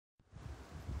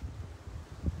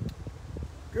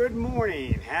Good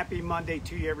morning. Happy Monday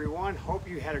to you, everyone. Hope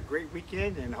you had a great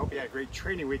weekend and hope you had a great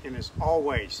training weekend as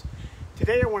always.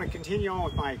 Today I want to continue on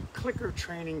with my clicker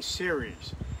training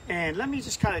series. And let me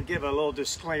just kind of give a little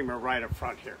disclaimer right up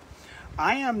front here.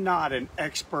 I am not an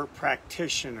expert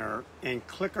practitioner in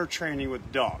clicker training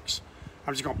with dogs.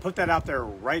 I'm just going to put that out there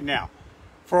right now.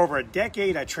 For over a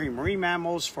decade, I trained marine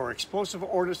mammals for Explosive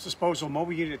Ordnance Disposal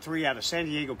Mobile Unit 3 out of San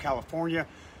Diego, California.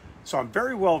 So I'm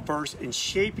very well versed in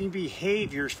shaping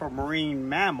behaviors for marine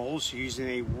mammals using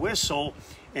a whistle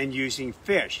and using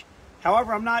fish.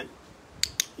 However, I'm not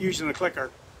using a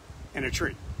clicker in a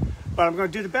tree. But I'm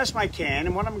going to do the best I can,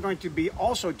 and what I'm going to be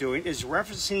also doing is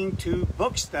referencing to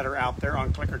books that are out there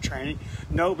on clicker training,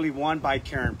 notably one by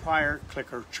Karen Pryor,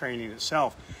 Clicker Training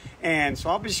itself. And so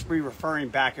I'll just be referring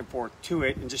back and forth to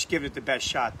it and just give it the best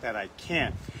shot that I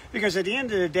can. Because at the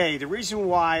end of the day, the reason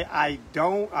why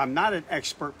I'm not an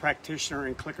expert practitioner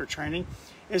in clicker training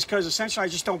is because essentially I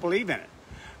just don't believe in it.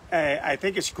 I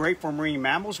think it's great for marine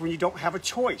mammals when you don't have a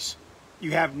choice.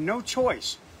 You have no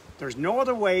choice. There's no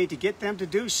other way to get them to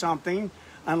do something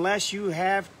unless you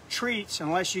have treats,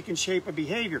 unless you can shape a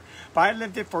behavior. But I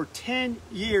lived it for 10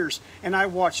 years and I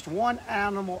watched one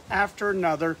animal after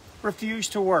another refuse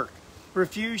to work,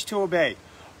 refuse to obey,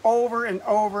 over and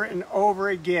over and over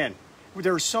again.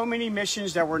 There were so many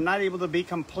missions that were not able to be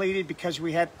completed because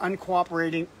we had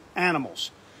uncooperating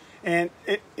animals. And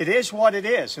it is what it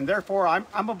is. And therefore,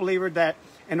 I'm a believer that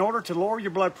in order to lower your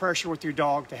blood pressure with your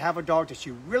dog, to have a dog that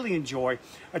you really enjoy,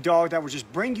 a dog that will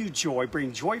just bring you joy,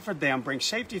 bring joy for them, bring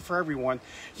safety for everyone,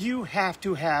 you have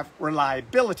to have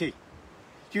reliability.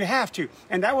 You have to.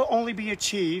 And that will only be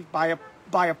achieved by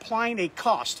applying a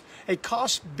cost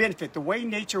benefit, the way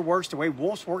nature works, the way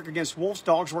wolves work against wolves,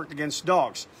 dogs work against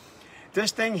dogs.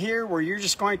 This thing here where you're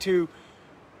just going to,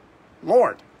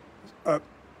 Lord.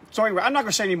 So anyway, I'm not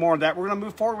going to say any more of that. We're going to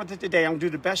move forward with it today. I'm going to do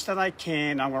the best that I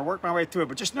can. I'm going to work my way through it.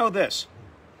 But just know this.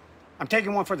 I'm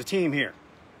taking one for the team here.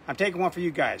 I'm taking one for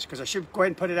you guys because I should go ahead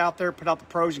and put it out there, put out the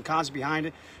pros and cons behind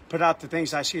it, put out the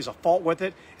things I see as a fault with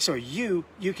it. So you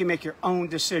can make your own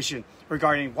decision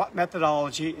regarding what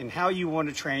methodology and how you want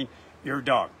to train your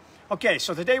dog. Okay,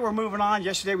 so today we're moving on.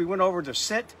 Yesterday we went over the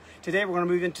sit. Today we're going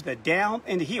to move into the down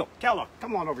and the heel. Calla,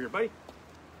 come on over here, buddy.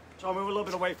 So I'll move a little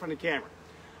bit away from the camera.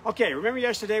 Okay, remember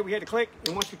yesterday we had to click,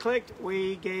 and once we clicked,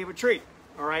 we gave a treat.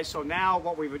 All right, so now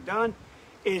what we've done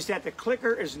is that the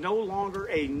clicker is no longer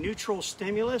a neutral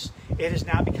stimulus. It has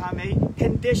now become a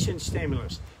conditioned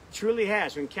stimulus. It truly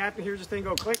has. When Captain hears this thing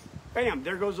go click, bam,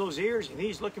 there goes those ears, and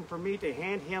he's looking for me to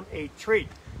hand him a treat.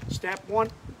 Step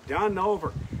one, done,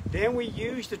 over. Then we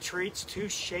use the treats to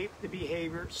shape the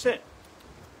behavior sit.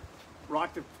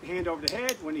 Rock the hand over the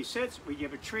head. When he sits, we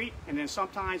give a treat, and then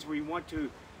sometimes we want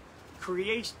to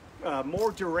create more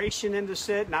duration in the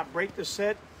sit, not break the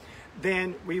sit,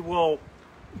 then we will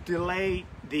delay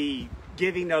the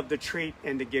giving of the treat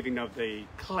and the giving of the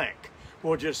click.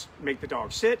 We'll just make the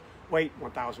dog sit, wait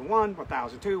 1001,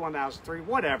 1002, 1003,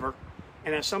 whatever,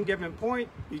 and at some given point,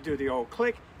 you do the old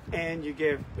click and you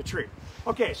give the treat.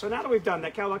 Okay, so now that we've done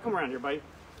that, Cal, come around here, buddy.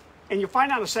 And you'll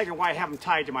find out in a second why I have them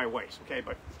tied to my waist, okay?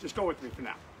 But just go with me for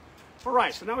now. All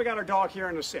right, so now we got our dog here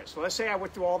in the sit. So let's say I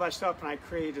went through all that stuff and I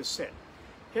created a sit.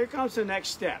 Here comes the next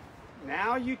step.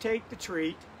 Now you take the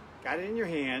treat, got it in your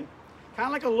hand, kind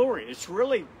of like a luring. It's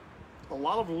really a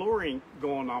lot of luring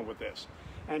going on with this.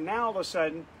 And now all of a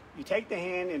sudden, you take the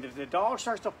hand, and if the dog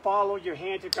starts to follow your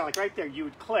hand, kind of like right there, you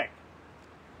would click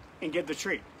and give the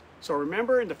treat. So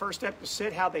remember in the first step to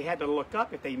sit how they had to look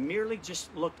up. If they merely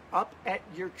just looked up at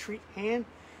your treat hand,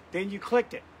 then you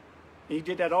clicked it. And you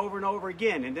did that over and over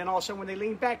again. And then all of a sudden when they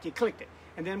leaned back, you clicked it.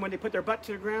 And then when they put their butt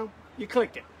to the ground, you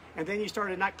clicked it. And then you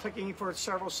started not clicking for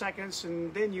several seconds,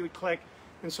 and then you would click,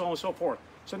 and so on and so forth.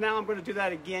 So now I'm going to do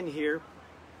that again here.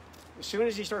 As soon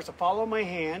as he starts to follow my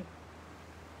hand,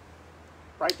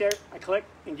 right there, I click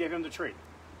and give him the treat.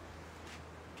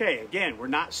 Okay, again, we're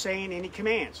not saying any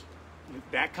commands.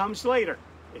 That comes later.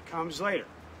 It comes later.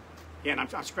 Again,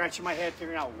 I'm scratching my head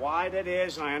figuring out why that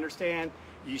is, and I understand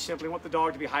you simply want the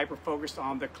dog to be hyper-focused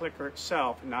on the clicker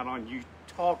itself and not on you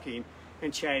talking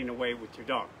and chatting away with your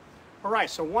dog. All right,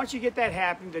 so once you get that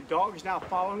happening, the dog is now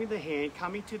following the hand,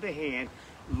 coming to the hand,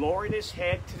 lowering his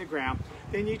head to the ground.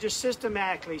 Then you just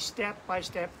systematically, step by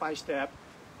step by step,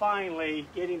 finally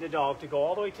getting the dog to go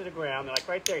all the way to the ground. And like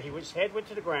right there, his head went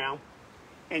to the ground,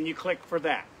 and you click for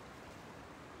that.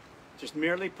 Just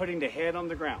merely putting the head on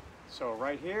the ground. So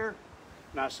right here,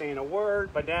 not saying a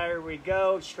word, but there we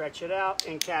go. Stretch it out,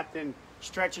 and Captain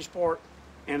stretches for it,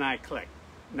 and I click.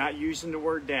 Not using the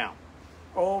word down.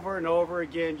 Over and over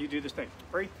again, you do this thing.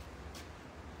 Breathe.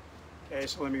 Okay,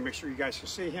 so let me make sure you guys can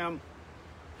see him.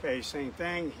 Okay, same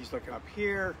thing. He's looking up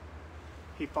here.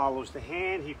 He follows the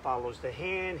hand. He follows the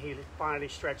hand. He finally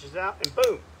stretches out, and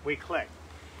boom, we click.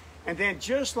 And then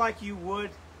just like you would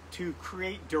to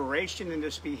create duration in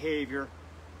this behavior,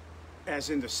 as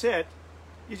in the sit,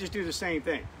 you just do the same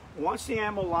thing. Once the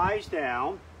animal lies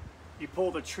down, you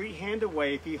pull the treat hand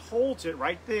away. If he holds it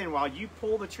right then, while you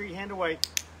pull the treat hand away,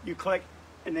 you click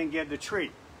and then give the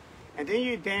treat. And then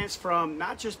you advance from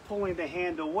not just pulling the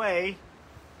hand away,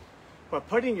 but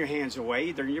putting your hands away,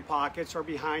 either in your pockets or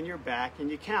behind your back,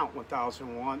 and you count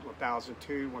 1001,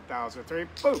 1002, 1003,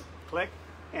 boom, click,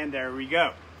 and there we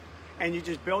go. And you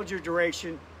just build your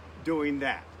duration doing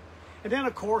that. And then,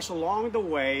 of course, along the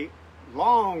way, a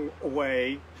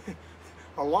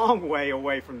long way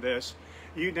away from this,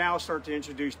 you now start to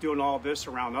introduce doing all this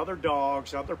around other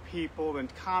dogs, other people,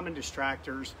 and common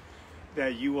distractors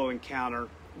that you will encounter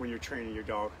when you're training your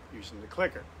dog using the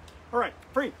clicker. All right,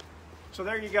 free. So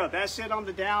there you go. That's it on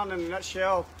the down in a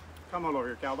nutshell. Come on over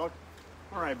here, cow dog.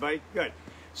 All right, buddy, good.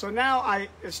 So now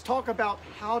let's talk about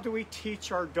how do we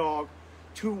teach our dog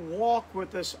to walk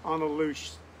with us on a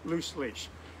loose leash.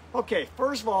 Okay,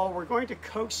 first of all, we're going to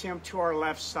coax him to our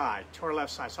left side, So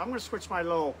I'm going to switch I'm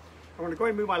going to go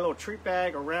ahead and move my little treat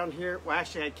bag around here. Well,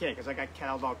 actually I can't because I got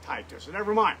cattle dog tied to it, so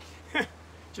never mind.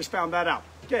 Just found that out.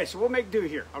 Okay, so we'll make do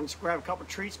here. I'm just going to grab a couple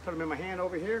treats, put them in my hand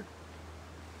over here,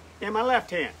 in my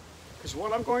left hand. Because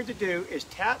what I'm going to do is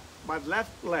tap my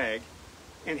left leg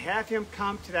and have him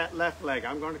come to that left leg.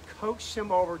 I'm going to coax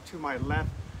him over to my left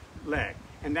leg.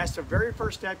 And that's the very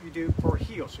first step you do for a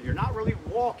heel. So you're not really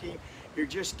walking, you're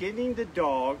just getting the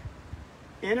dog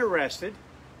interested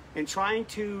and trying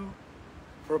to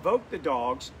provoke the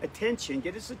dog's attention,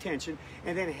 get its attention,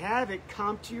 and then have it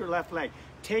come to your left leg.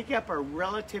 Take up a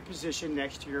relative position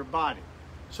next to your body.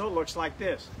 So it looks like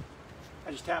this.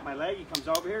 I just tap my leg, he comes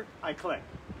over here, I click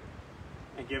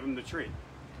and give him the treat.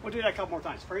 We'll do that a couple more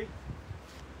times. Free.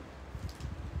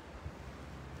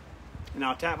 And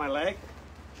I'll tap my leg.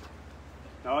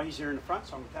 No, he's here in the front,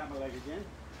 so I'm going to tap my leg again.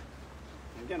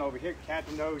 And again, over here,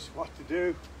 Captain knows what to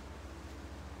do.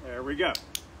 There we go.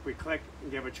 We click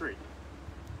and give a treat.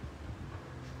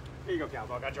 Here you go, cow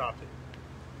dog. I dropped it.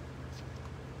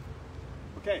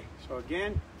 Okay, so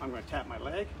again, I'm going to tap my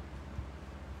leg.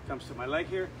 Comes to my leg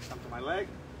here. Come to my leg.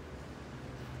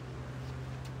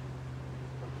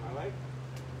 Come to my leg.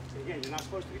 And again, you're not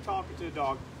supposed to be talking to the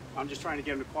dog. I'm just trying to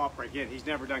get him to cooperate. Again, he's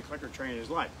never done clicker training in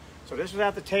his life. So this would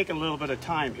have to take a little bit of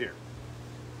time here.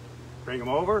 Bring him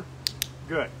over.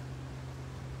 Good.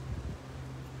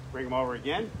 Bring him over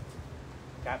again.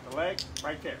 Tap the leg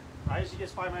right there. Right as he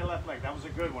gets by my left leg. That was a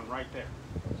good one right there.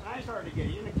 So now he's starting to get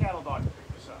it. Even a cattle dog can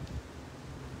pick this up.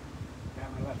 Tap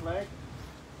my left leg.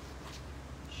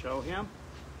 Show him.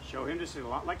 Show him this is a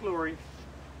lot like luring.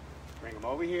 Bring him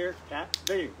over here. Tap.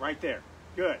 Bing. Right there.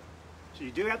 Good. So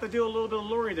you do have to do a little bit of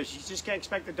luring this. You just can't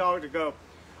expect the dog to go,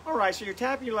 all right, so you're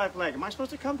tapping your left leg. Am I supposed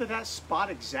to come to that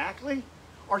spot exactly?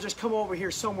 Or just come over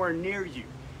here somewhere near you?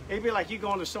 It'd be like you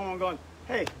going to someone going,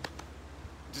 hey,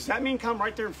 does that mean come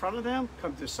right there in front of them?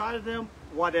 Come to the side of them?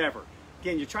 Whatever.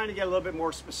 Again, you're trying to get a little bit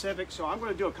more specific, so I'm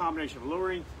going to do a combination of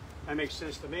luring. That makes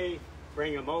sense to me.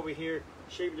 Bring them over here,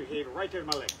 shape their behavior right there to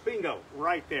my leg. Bingo,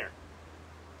 right there.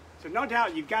 So no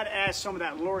doubt you've got to add some of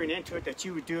that luring into it that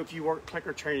you would do if you weren't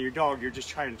clicker training your dog. You're just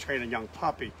trying to train a young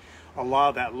puppy. A lot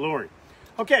of that luring.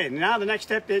 Okay, now the next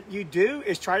step that you do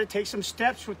is try to take some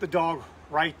steps with the dog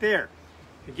right there.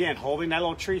 Again, holding that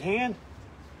little treat hand,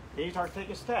 and you start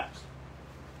taking steps.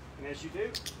 And as you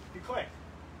do, you click.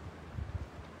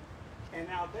 And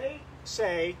now they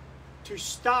say to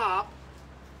stop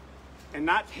and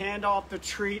not hand off the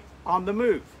treat on the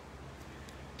move.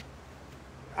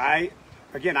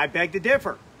 Again, I beg to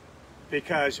differ,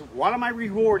 because what am I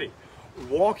rewarding?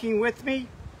 Walking with me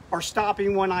or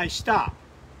stopping when I stop?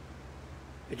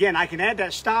 Again, I can add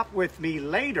that stop with me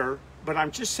later, but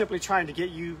I'm just simply trying to get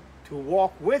you to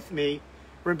walk with me,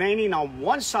 remaining on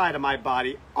one side of my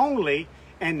body only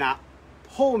and not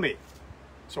pull me.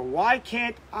 So why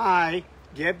can't I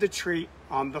give the treat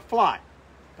on the fly?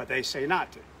 But they say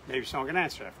not to. Maybe someone can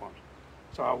answer that for me.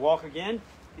 So I'll walk again.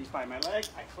 He's by my leg.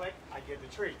 I click. I give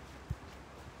the treat.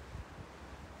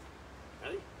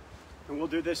 Ready? And we'll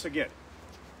do this again.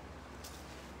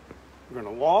 We're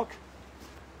going to walk.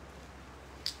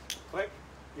 Click.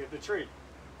 Give the treat.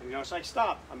 And you notice I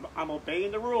stop. I'm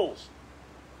obeying the rules.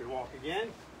 We walk again.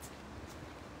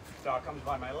 Dog comes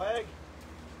by my leg.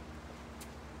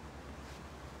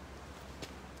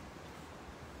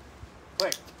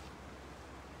 Click.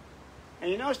 And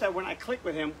you notice that when I click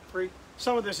with him,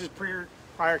 some of this is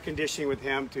prior conditioning with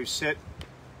him to sit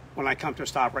when I come to a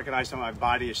stop, recognize that my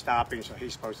body is stopping, so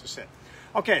he's supposed to sit.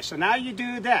 Okay, so now you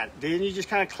do that. Then you just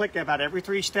kind of click about every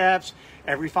 3 steps,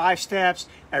 every 5 steps,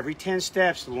 every 10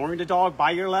 steps, luring the dog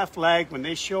by your left leg. When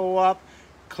they show up,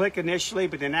 click initially,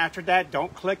 but then after that,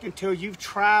 don't click until you've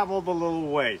traveled a little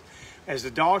way. As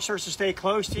the dog starts to stay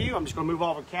close to you, I'm just going to move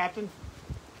off of Captain.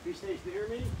 If he stays near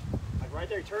me, like right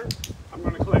there, turn, I'm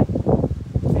going to click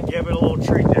and give it a little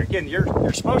treat there. Again,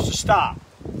 you're supposed to stop.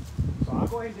 So I'll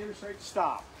go ahead and demonstrate the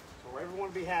stop so everyone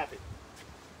will be happy.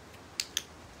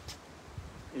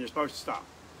 And you're supposed to stop.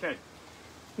 Okay.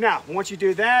 Now, once you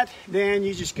do that, then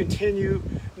you just continue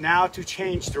now to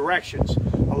change directions.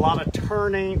 A lot of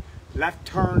turning, left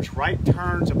turns, right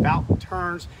turns, about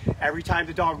turns. Every time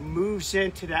the dog moves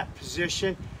into that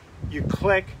position, you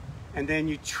click and then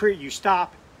you treat. You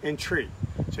stop and treat.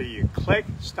 So you click,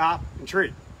 stop, and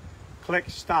treat. Click,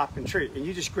 stop, and treat. And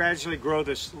you just gradually grow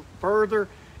this further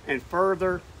and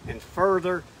further and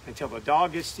further until the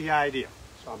dog gets the idea.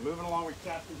 So I'm moving along with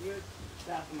Captain Good.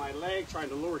 Tapping my leg, trying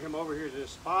to lure him over here to this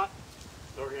spot.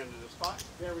 Lure him to this spot.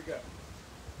 There we go.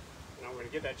 And I'm going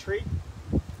to get that treat.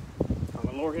 I'm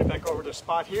going to lure him back over to the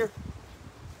spot here.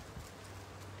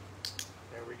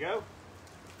 There we go.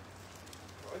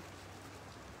 Good.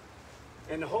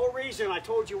 And the whole reason I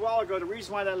told you a while ago, the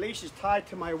reason why that leash is tied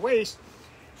to my waist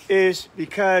is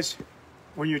because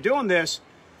when you're doing this,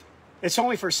 it's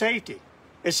only for safety.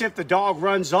 It's if the dog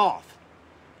runs off.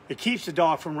 It keeps the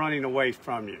dog from running away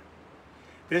from you.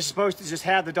 This is supposed to just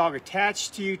have the dog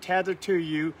attached to you, tethered to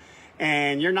you,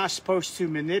 and you're not supposed to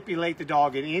manipulate the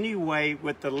dog in any way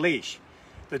with the leash.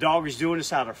 The dog is doing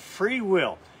this out of free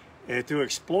will, through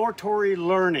exploratory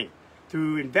learning,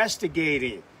 through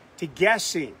investigating, to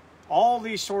guessing, all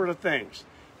these sort of things.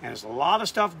 And there's a lot of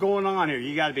stuff going on here.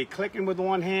 You got to be clicking with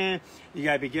one hand, you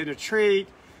got to be getting a treat.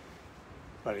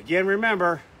 But again,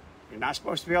 remember, you're not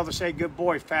supposed to be able to say good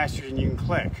boy faster than you can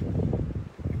click.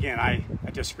 Again, I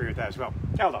disagree with that as well.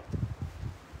 Held up. So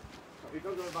if you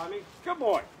come over by me, good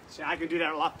boy. See, I can do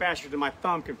that a lot faster than my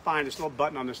thumb can find this little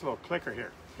button on this little clicker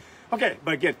here. Okay,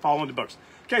 but again, following the books.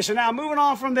 Okay, so now moving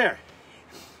on from there.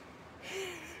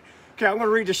 Okay, I'm going to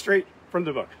read this straight from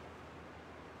the book.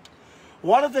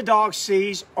 What if the dog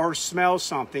sees or smells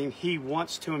something he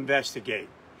wants to investigate?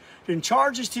 Then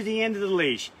charges to the end of the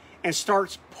leash and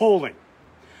starts pulling.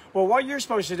 Well, what you're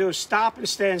supposed to do is stop and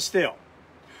stand still.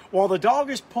 While the dog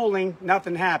is pulling,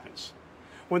 nothing happens.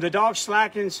 When the dog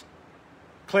slackens,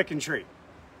 click and treat.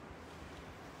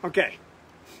 Okay.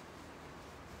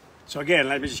 So again,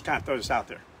 let me just kind of throw this out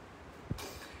there.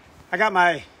 I got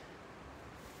my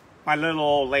little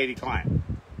old lady client.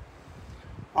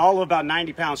 All of about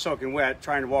 90 pounds soaking wet,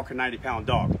 trying to walk a 90-pound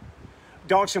dog.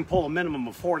 Dogs can pull a minimum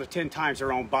of 4 to 10 times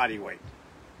their own body weight.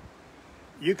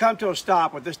 You come to a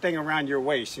stop with this thing around your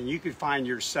waist and you could find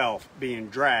yourself being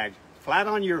dragged flat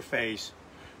on your face,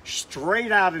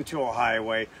 straight out into a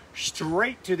highway,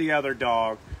 straight to the other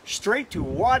dog, straight to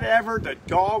whatever the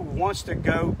dog wants to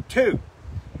go to.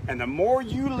 And the more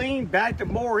you lean back, the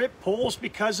more it pulls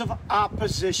because of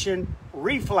opposition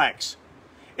reflex.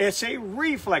 It's a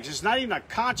reflex. It's not even a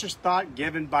conscious thought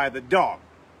given by the dog.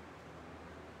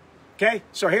 Okay,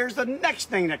 so here's the next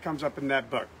thing that comes up in that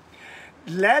book.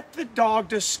 Let the dog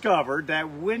discover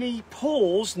that when he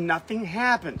pulls, nothing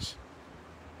happens.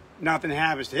 Nothing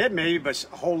happens to him, maybe, but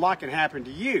a whole lot can happen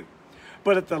to you.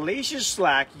 But if the leash is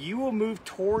slack, you will move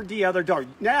toward the other dog.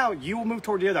 Now, you will move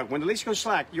toward the other dog. When the leash goes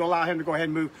slack, you allow him to go ahead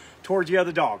and move toward the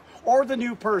other dog, or the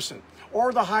new person,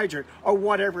 or the hydrant, or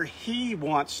whatever he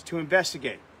wants to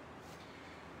investigate.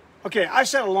 Okay, I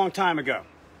said a long time ago,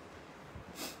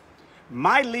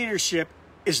 my leadership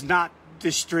is not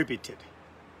distributed.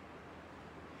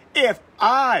 If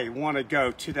I want to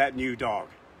go to that new dog,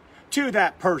 to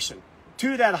that person,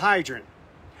 to that hydrant,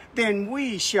 then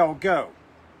we shall go.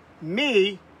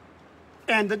 Me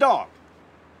and the dog.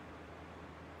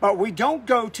 But we don't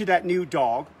go to that new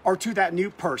dog or to that new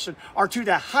person or to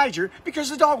that hydrant because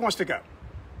the dog wants to go.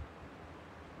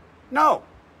 No.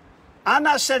 I'm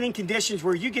not setting conditions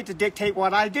where you get to dictate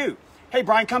what I do. Hey,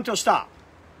 Brian, come to a stop.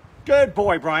 Good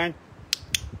boy, Brian.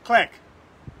 Click.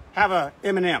 Have a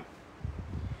M&M.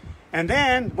 And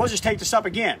then we'll just take this up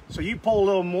again. So you pull a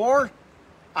little more.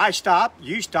 I stop,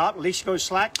 you stop, leash goes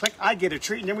slack, click, I get a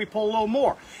treat, and then we pull a little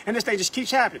more. And this thing just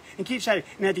keeps happening and keeps happening.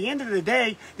 And at the end of the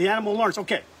day, the animal learns.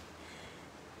 Okay.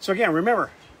 So again, remember,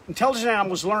 intelligent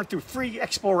animals learn through free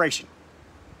exploration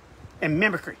and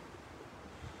mimicry.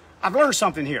 I've learned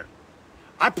something here.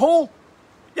 I pull,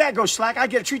 yeah, it goes slack, I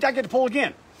get a treat, I get to pull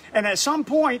again. And at some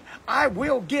point, I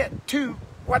will get to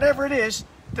whatever it is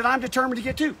that I'm determined to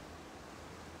get to.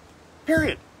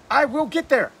 Period. I will get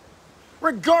there,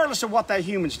 regardless of what that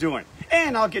human's doing.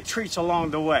 and I'll get treats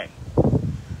along the way.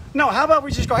 No, how about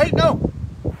we just go, hey, no,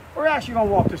 we're actually gonna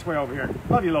walk this way over here.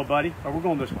 Love you, little buddy, but we're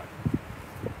going this way.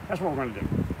 That's what we're gonna do.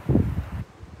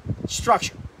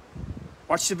 Structure.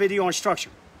 Watch the video on structure.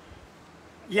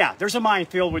 Yeah, there's a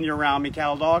minefield when you're around me,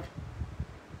 cattle dog,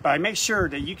 but I make sure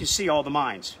that you can see all the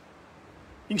mines.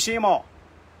 You can see them all.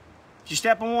 If you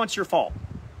step on one, it's your fault.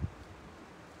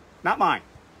 Not mine.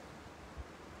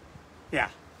 Yeah,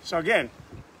 so again,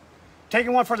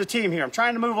 taking one for the team here. I'm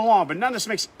trying to move along, but none of this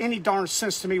makes any darn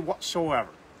sense to me whatsoever.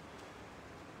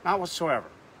 Not whatsoever.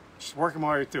 Just working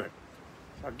my way through it.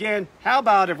 So again, how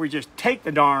about if we just take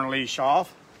the darn leash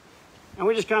off and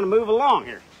we just kind of move along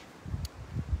here.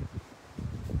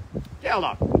 Yeah,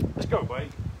 look. Let's go, buddy.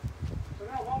 So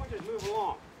now why don't we just move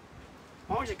along?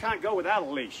 Why don't you kind of go without a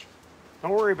leash?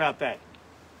 Don't worry about that.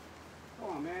 Come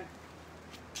on, man.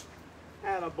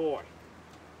 Attaboy.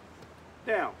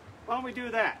 Now, why don't we do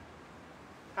that?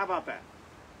 How about that?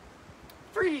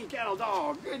 Free cattle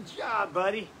dog. Good job,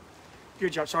 buddy.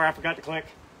 Good job. Sorry, I forgot to click.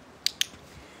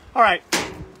 All right.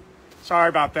 Sorry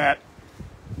about that.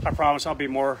 I promise I'll be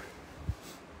more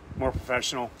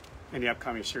professional in the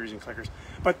upcoming series and clickers.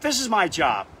 But this is my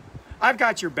job. I've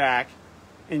got your back.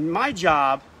 And my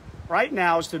job right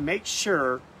now is to make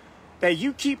sure that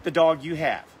you keep the dog you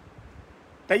have.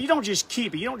 That you don't just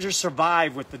keep it. You don't just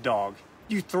survive with the dog.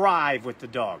 You thrive with the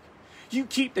dog. You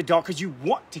keep the dog because you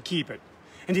want to keep it.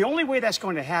 And the only way that's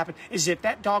going to happen is if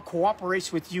that dog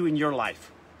cooperates with you in your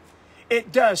life.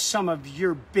 It does some of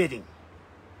your bidding.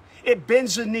 It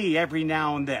bends a knee every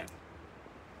now and then.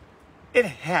 It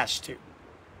has to.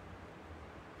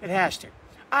 It has to.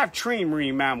 I've trained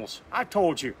marine mammals. I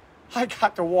told you. I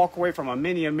got to walk away from a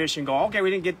mini mission going, okay, we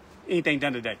didn't get anything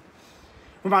done today.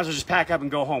 We might as well just pack up and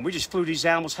go home. We just flew these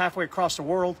animals halfway across the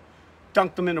world,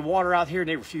 dunked them in the water out here, and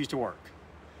they refused to work.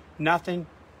 Nothing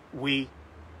we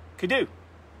could do.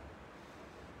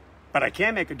 But I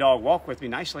can make a dog walk with me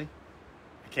nicely.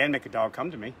 I can make a dog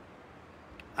come to me.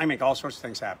 I make all sorts of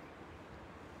things happen.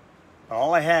 But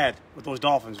all I had with those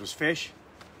dolphins was fish,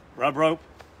 rub rope,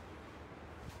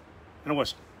 and a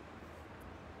whistle.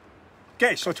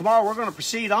 Okay, so tomorrow we're going to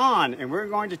proceed on, and we're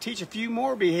going to teach a few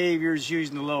more behaviors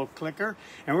using the little clicker,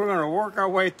 and we're going to work our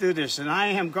way through this. And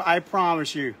I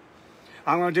promise you,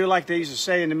 I'm going to do like they used to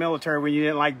say in the military when you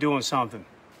didn't like doing something.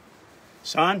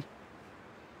 Son,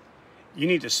 you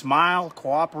need to smile,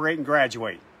 cooperate, and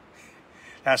graduate.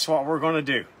 That's what we're going to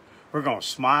do. We're going to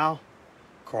smile,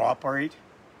 cooperate,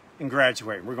 and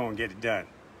graduate. We're going to get it done.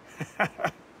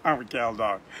 I'm a cattle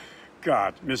dog.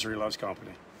 God, misery loves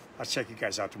company. I'll check you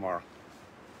guys out tomorrow.